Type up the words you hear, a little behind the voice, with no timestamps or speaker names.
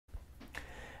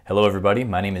Hello everybody,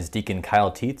 my name is Deacon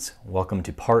Kyle. Welcome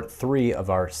to part 3 of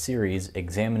our series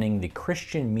examining the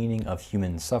Christian meaning of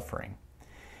human suffering.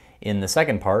 In the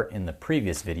second part, in the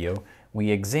previous video, we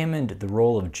examined the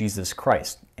role of Jesus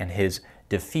Christ and his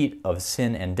defeat of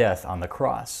sin and death on the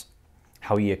cross,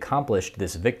 how he accomplished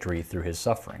this victory through his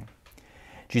suffering.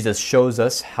 Jesus shows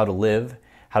us how to live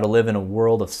in a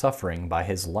world of suffering by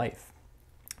his life.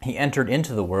 He entered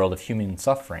into the world of human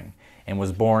suffering and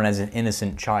was born as an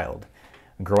innocent child.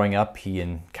 Growing up, he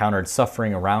encountered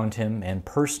suffering around him and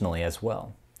personally as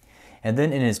well. And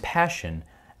then in his passion,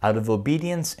 out of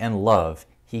obedience and love,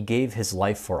 he gave his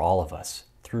life for all of us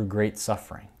through great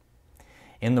suffering.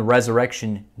 In the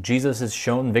resurrection, Jesus is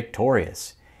shown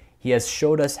victorious. He has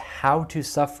showed us how to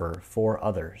suffer for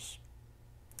others.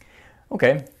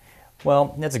 Okay,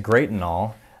 well, that's great and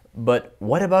all, but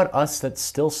what about us that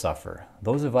still suffer?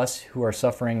 Those of us who are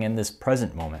suffering in this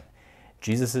present moment.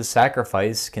 Jesus'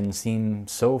 sacrifice can seem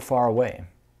so far away.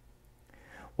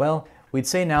 Well, we'd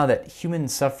say now that human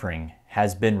suffering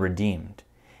has been redeemed.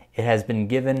 It has been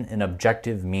given an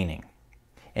objective meaning.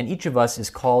 And each of us is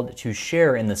called to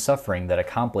share in the suffering that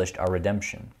accomplished our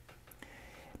redemption.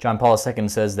 John Paul II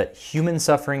says that human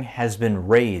suffering has been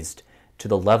raised to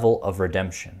the level of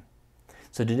redemption.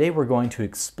 So today we're going to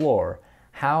explore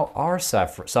how our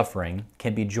suffering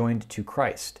can be joined to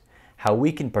Christ, how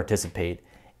we can participate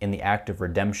in the act of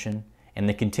redemption and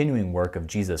the continuing work of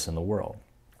Jesus in the world.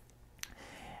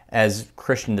 As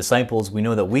Christian disciples, we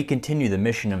know that we continue the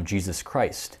mission of Jesus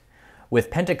Christ. With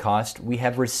Pentecost, we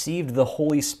have received the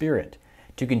Holy Spirit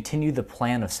to continue the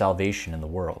plan of salvation in the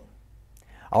world.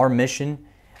 Our mission,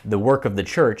 the work of the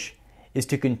church, is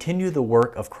to continue the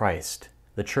work of Christ.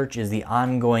 The church is the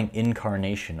ongoing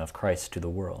incarnation of Christ to the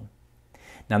world.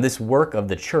 Now, this work of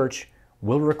the church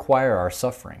will require our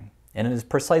suffering. And it is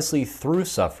precisely through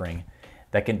suffering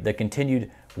that the continued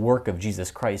work of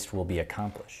Jesus Christ will be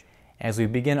accomplished. As we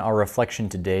begin our reflection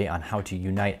today on how to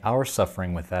unite our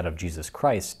suffering with that of Jesus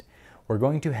Christ, we're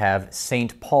going to have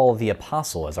St. Paul the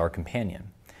Apostle as our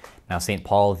companion. Now, St.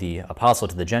 Paul the Apostle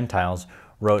to the Gentiles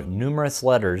wrote numerous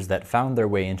letters that found their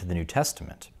way into the New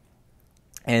Testament.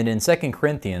 And in 2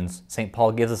 Corinthians, St.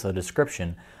 Paul gives us a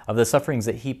description of the sufferings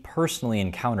that he personally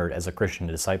encountered as a Christian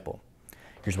disciple.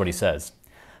 Here's what he says.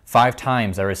 5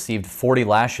 times I received 40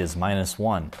 lashes minus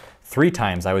 1. 3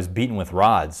 times I was beaten with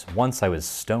rods. Once I was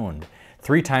stoned.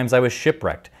 3 times I was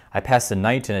shipwrecked. I passed a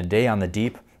night and a day on the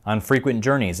deep, on frequent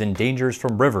journeys, in dangers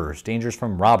from rivers, dangers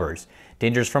from robbers,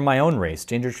 dangers from my own race,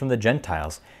 dangers from the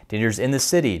Gentiles, dangers in the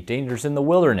city, dangers in the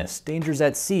wilderness, dangers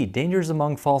at sea, dangers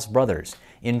among false brothers,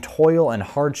 in toil and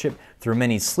hardship, through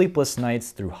many sleepless nights,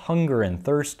 through hunger and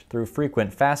thirst, through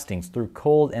frequent fastings, through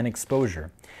cold and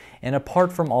exposure. And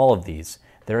apart from all of these,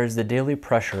 there is the daily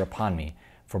pressure upon me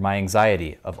for my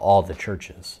anxiety of all the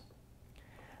churches.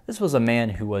 This was a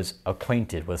man who was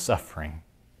acquainted with suffering.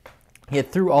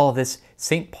 Yet through all this,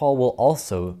 St. Paul will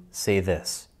also say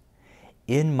this,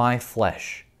 "In my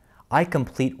flesh, I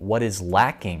complete what is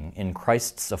lacking in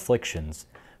Christ's afflictions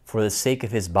for the sake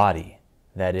of his body,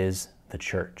 that is, the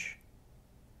church."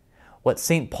 What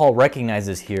St. Paul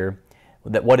recognizes here,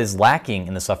 that what is lacking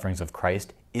in the sufferings of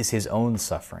Christ is his own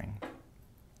suffering.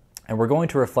 And we're going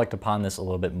to reflect upon this a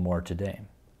little bit more today.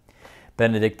 Pope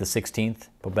Benedict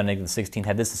XVI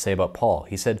had this to say about Paul.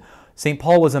 He said, St.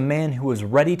 Paul was a man who was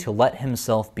ready to let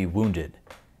himself be wounded,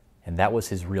 and that was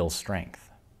his real strength.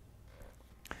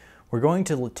 We're going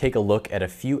to take a look at a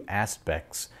few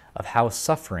aspects of how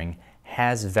suffering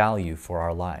has value for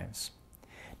our lives.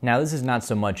 Now, this is not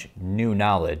so much new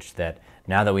knowledge that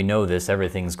now that we know this,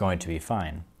 everything's going to be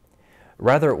fine.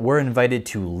 Rather, we're invited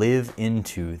to live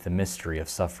into the mystery of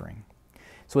suffering.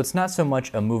 So it's not so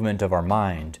much a movement of our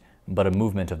mind, but a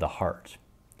movement of the heart.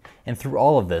 And through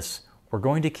all of this, we're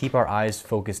going to keep our eyes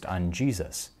focused on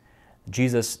Jesus.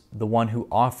 Jesus, the one who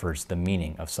offers the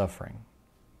meaning of suffering.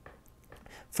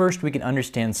 First, we can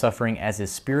understand suffering as a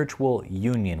spiritual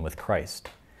union with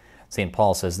Christ. St.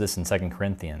 Paul says this in 2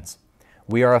 Corinthians,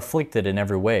 "We are afflicted in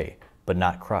every way, but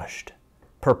not crushed.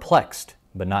 Perplexed,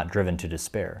 but not driven to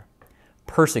despair.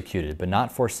 Persecuted, but not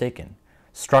forsaken,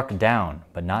 struck down,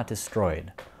 but not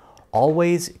destroyed,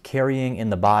 always carrying in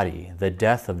the body the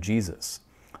death of Jesus,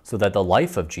 so that the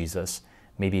life of Jesus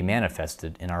may be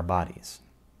manifested in our bodies."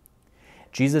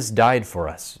 Jesus died for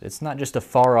us. It's not just a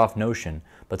far-off notion,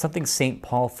 but something St.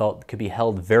 Paul felt could be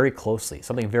held very closely,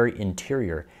 something very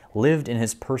interior, lived in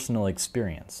his personal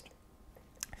experience.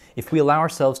 If we allow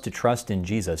ourselves to trust in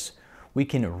Jesus, we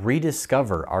can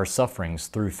rediscover our sufferings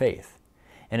through faith.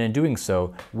 And in doing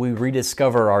so, we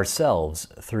rediscover ourselves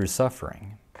through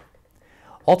suffering.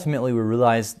 Ultimately, we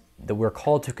realize that we're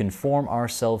called to conform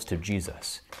ourselves to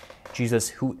Jesus. Jesus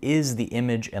who is the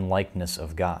image and likeness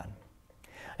of God.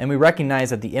 And we recognize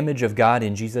that the image of God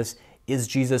in Jesus is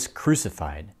Jesus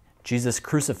crucified,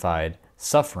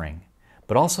 suffering,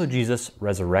 but also Jesus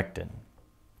resurrected.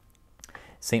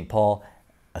 St.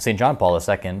 John Paul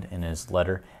II, in his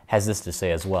letter, has this to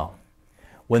say as well.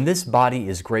 When this body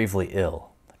is gravely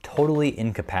ill, totally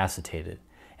incapacitated,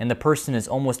 and the person is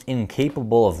almost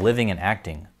incapable of living and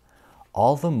acting,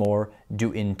 all the more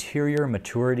do interior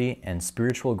maturity and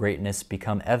spiritual greatness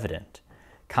become evident,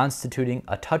 constituting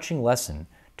a touching lesson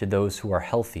to those who are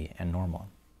healthy and normal.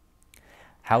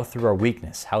 How through our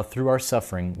weakness, how through our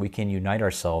suffering, we can unite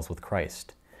ourselves with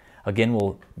Christ. Again,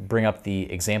 we'll bring up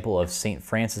the example of St.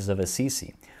 Francis of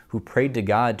Assisi, who prayed to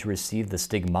God to receive the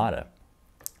stigmata,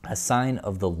 a sign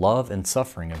of the love and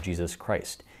suffering of Jesus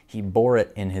Christ. He bore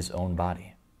it in his own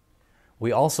body.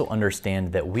 We also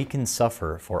understand that we can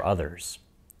suffer for others.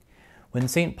 When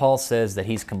St. Paul says that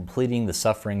he's completing the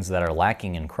sufferings that are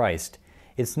lacking in Christ,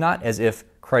 it's not as if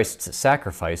Christ's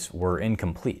sacrifice were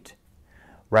incomplete.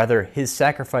 Rather, his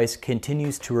sacrifice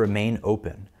continues to remain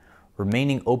open,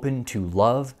 remaining open to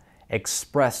love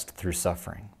expressed through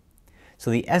suffering. So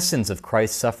the essence of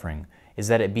Christ's suffering is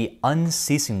that it be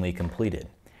unceasingly completed,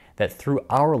 that through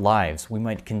our lives we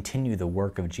might continue the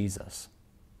work of Jesus.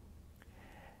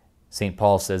 St.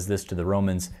 Paul says this to the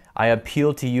Romans, I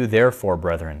appeal to you therefore,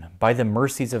 brethren, by the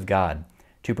mercies of God,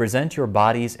 to present your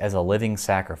bodies as a living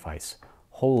sacrifice,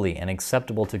 holy and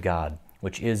acceptable to God,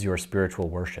 which is your spiritual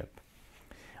worship.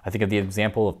 I think of the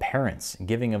example of parents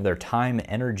giving of their time,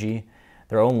 energy,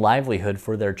 their own livelihood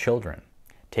for their children,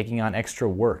 taking on extra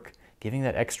work, giving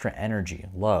that extra energy,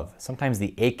 love. Sometimes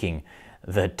the aching,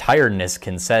 the tiredness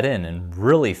can set in and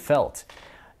really felt.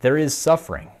 There is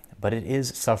suffering, but it is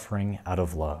suffering out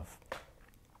of love.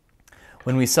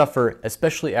 When we suffer,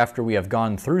 especially after we have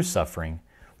gone through suffering,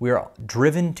 we are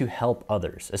driven to help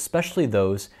others, especially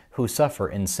those who suffer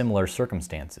in similar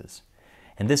circumstances.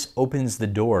 And this opens the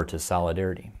door to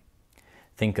solidarity.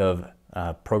 Think of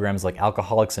programs like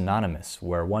Alcoholics Anonymous,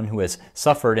 where one who has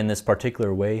suffered in this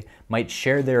particular way might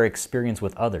share their experience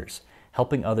with others,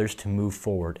 helping others to move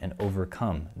forward and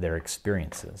overcome their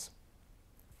experiences.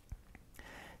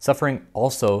 Suffering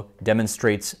also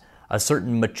demonstrates a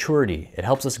certain maturity. It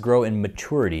helps us grow in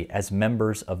maturity as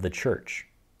members of the church.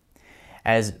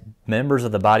 As members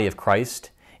of the body of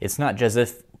Christ, it's not just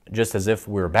as if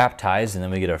we're baptized and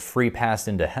then we get a free pass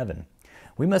into heaven.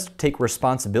 We must take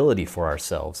responsibility for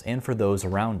ourselves and for those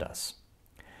around us.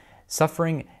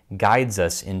 Suffering guides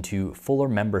us into fuller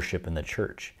membership in the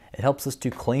church. It helps us to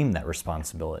claim that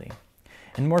responsibility.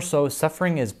 And more so,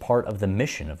 suffering is part of the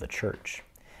mission of the church.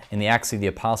 In the Acts of the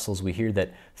Apostles, we hear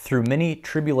that through many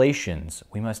tribulations,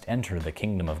 we must enter the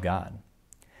kingdom of God.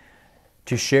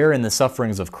 To share in the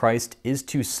sufferings of Christ is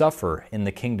to suffer in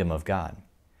the kingdom of God.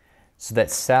 So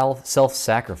that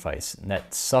self-sacrifice,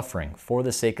 that suffering for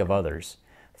the sake of others,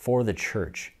 for the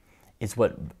church, is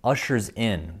what ushers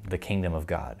in the kingdom of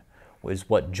God, is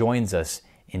what joins us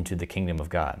into the kingdom of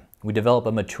God. We develop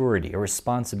a maturity, a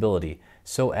responsibility,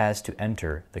 so as to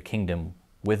enter the kingdom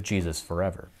with Jesus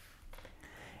forever.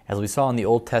 As we saw in the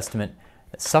Old Testament,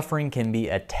 suffering can be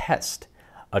a test,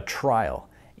 a trial,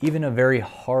 even a very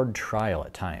hard trial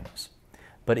at times.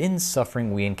 But in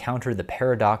suffering, we encounter the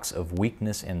paradox of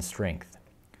weakness and strength.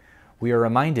 We are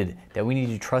reminded that we need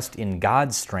to trust in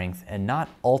God's strength and not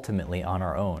ultimately on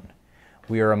our own.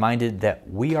 We are reminded that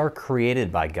we are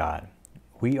created by God.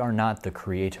 We are not the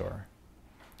creator.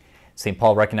 St.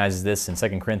 Paul recognizes this in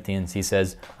 2 Corinthians. He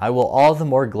says, I will all the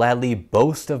more gladly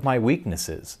boast of my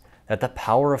weaknesses, that the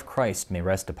power of Christ may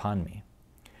rest upon me,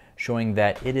 showing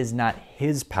that it is not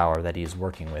his power that he is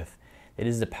working with, it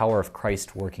is the power of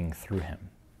Christ working through him.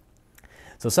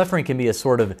 So suffering can be a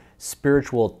sort of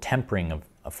spiritual tempering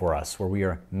for us, where we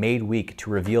are made weak to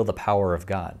reveal the power of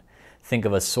God. Think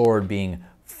of a sword being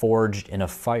forged in a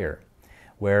fire,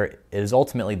 where it is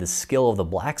ultimately the skill of the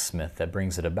blacksmith that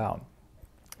brings it about.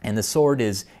 And the sword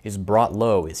is brought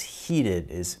low, is heated,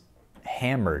 is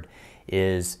hammered,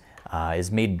 is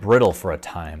made brittle for a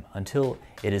time until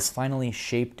it is finally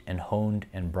shaped and honed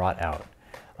and brought out,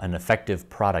 an effective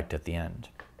product at the end.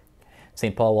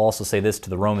 St. Paul will also say this to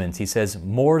the Romans. He says,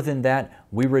 more than that,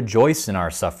 we rejoice in our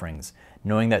sufferings,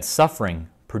 knowing that suffering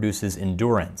produces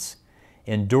endurance.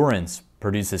 Endurance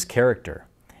produces character,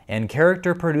 and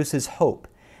character produces hope.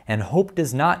 And hope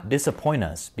does not disappoint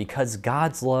us, because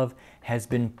God's love has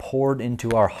been poured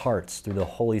into our hearts through the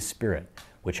Holy Spirit,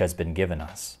 which has been given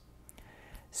us.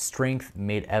 Strength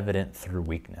made evident through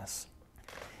weakness.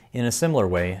 In a similar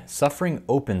way, suffering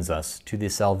opens us to the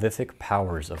salvific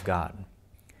powers of God.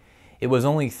 It was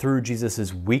only through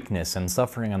Jesus' weakness and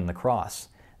suffering on the cross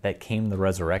that came the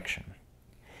resurrection.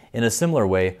 In a similar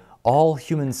way, all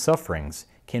human sufferings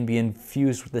can be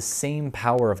infused with the same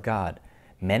power of God,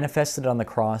 manifested on the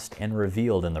cross and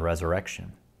revealed in the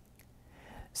resurrection.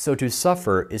 So to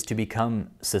suffer is to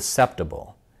become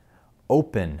susceptible,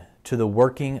 open to the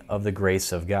working of the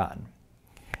grace of God.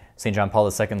 St. John Paul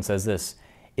II says this,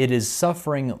 "It is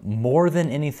suffering more than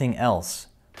anything else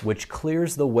which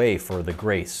clears the way for the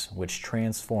grace which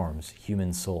transforms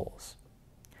human souls."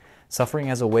 Suffering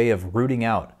has a way of rooting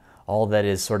out all that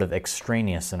is sort of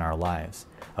extraneous in our lives,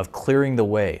 of clearing the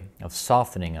way, of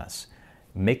softening us,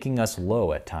 making us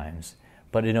low at times,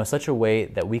 but in such a way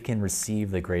that we can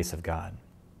receive the grace of God.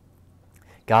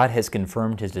 God has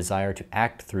confirmed his desire to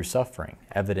act through suffering,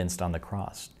 evidenced on the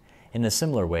cross. In a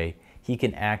similar way, he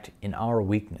can act in our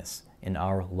weakness, in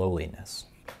our lowliness.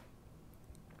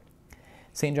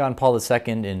 St. John Paul II,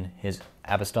 in his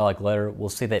apostolic letter, will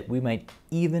say that we might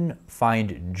even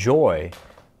find joy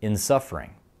in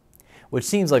suffering, which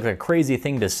seems like a crazy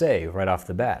thing to say right off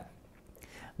the bat.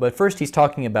 But first, he's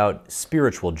talking about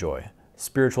spiritual joy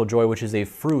which is a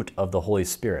fruit of the Holy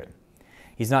Spirit.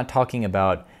 He's not talking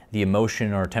about the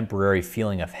emotion or temporary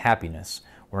feeling of happiness.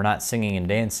 We're not singing and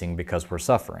dancing because we're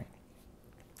suffering.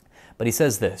 But he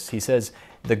says this, he says,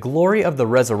 "The glory of the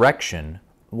resurrection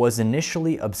was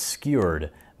initially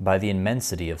obscured by the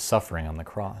immensity of suffering on the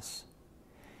cross."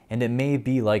 And it may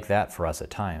be like that for us at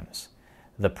times.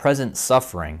 The present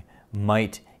suffering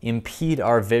might impede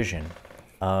our vision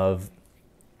of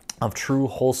true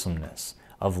wholesomeness,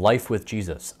 of life with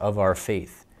Jesus, of our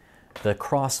faith. The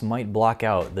cross might block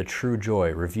out the true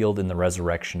joy revealed in the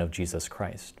resurrection of Jesus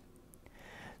Christ.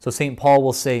 So St. Paul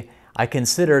will say, "I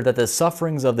consider that the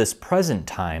sufferings of this present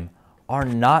time are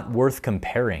not worth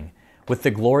comparing with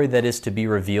the glory that is to be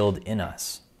revealed in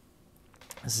us."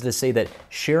 This is to say that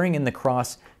sharing in the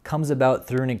cross comes about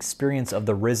through an experience of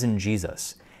the risen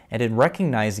Jesus. And in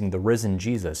recognizing the risen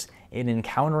Jesus, in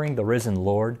encountering the risen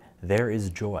Lord, there is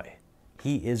joy.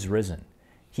 He is risen.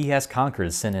 He has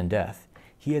conquered sin and death.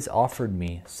 He has offered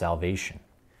me salvation.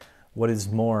 What is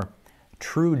more,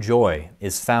 true joy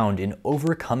is found in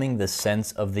overcoming the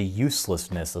sense of the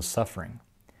uselessness of suffering.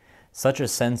 Such a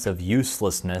sense of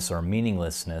uselessness or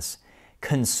meaninglessness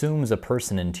consumes a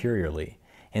person interiorly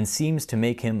and seems to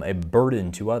make him a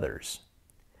burden to others.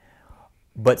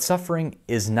 But suffering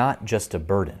is not just a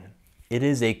burden. It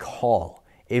is a call,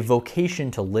 a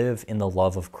vocation to live in the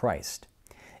love of Christ.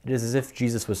 It is as if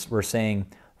Jesus were saying,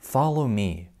 "Follow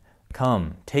me.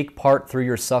 Come, take part through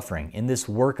your suffering in this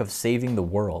work of saving the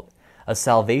world, a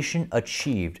salvation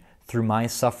achieved through my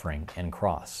suffering and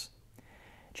cross."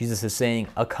 Jesus is saying,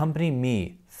 "Accompany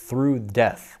me through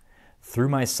death, through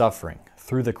my suffering,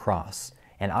 through the cross,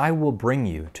 and I will bring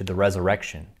you to the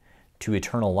resurrection, to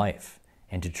eternal life,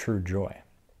 and to true joy."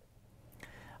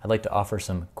 I'd like to offer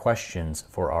some questions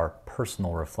for our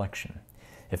personal reflection.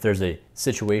 If there's a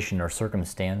situation or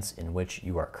circumstance in which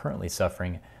you are currently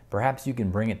suffering, perhaps you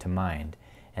can bring it to mind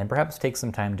and perhaps take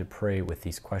some time to pray with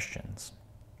these questions.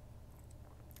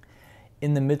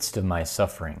 In the midst of my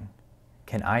suffering,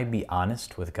 can I be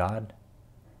honest with God?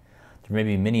 There may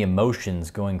be many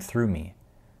emotions going through me,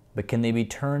 but can they be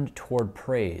turned toward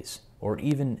praise or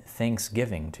even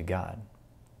thanksgiving to God?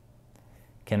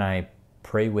 Can I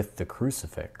pray with the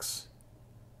crucifix,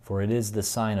 for it is the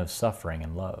sign of suffering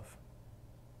and love?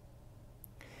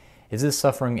 Is this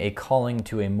suffering a calling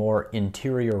to a more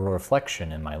interior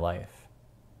reflection in my life?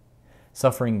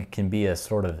 Suffering can be a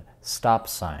sort of stop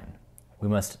sign. We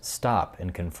must stop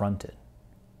and confront it.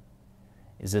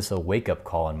 Is this a wake-up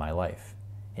call in my life,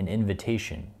 an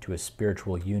invitation to a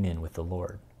spiritual union with the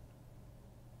Lord?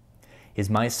 Is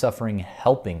my suffering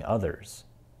helping others?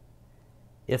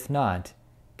 If not,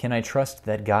 can I trust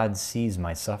that God sees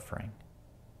my suffering?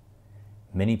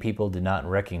 Many people did not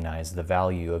recognize the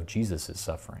value of Jesus'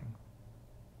 suffering.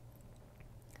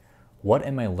 What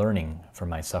am I learning from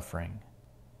my suffering?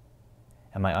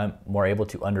 Am I more able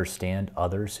to understand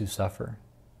others who suffer?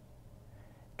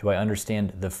 Do I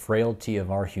understand the frailty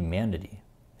of our humanity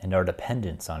and our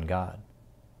dependence on God?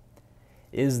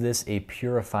 Is this a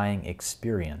purifying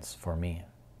experience for me?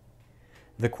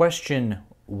 The question,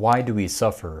 why do we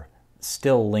suffer,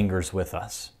 still lingers with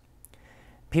us.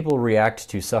 People react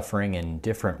to suffering in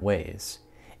different ways,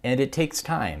 and it takes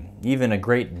time, even a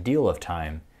great deal of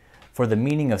time, for the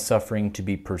meaning of suffering to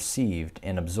be perceived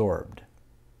and absorbed.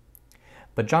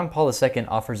 But John Paul II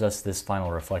offers us this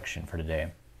final reflection for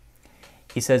today.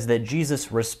 He says that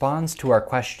Jesus responds to our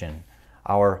question,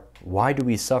 our why do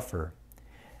we suffer,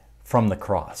 from the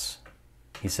cross.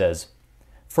 He says,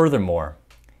 "Furthermore,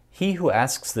 he who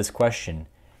asks this question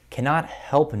cannot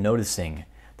help noticing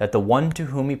that the one to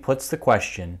whom he puts the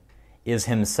question is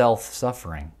himself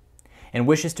suffering, and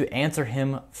wishes to answer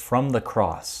him from the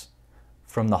cross,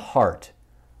 from the heart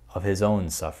of his own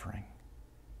suffering.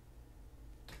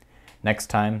 Next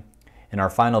time, in our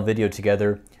final video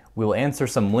together, we will answer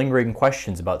some lingering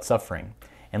questions about suffering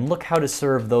and look how to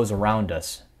serve those around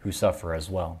us who suffer as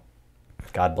well.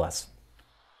 God bless.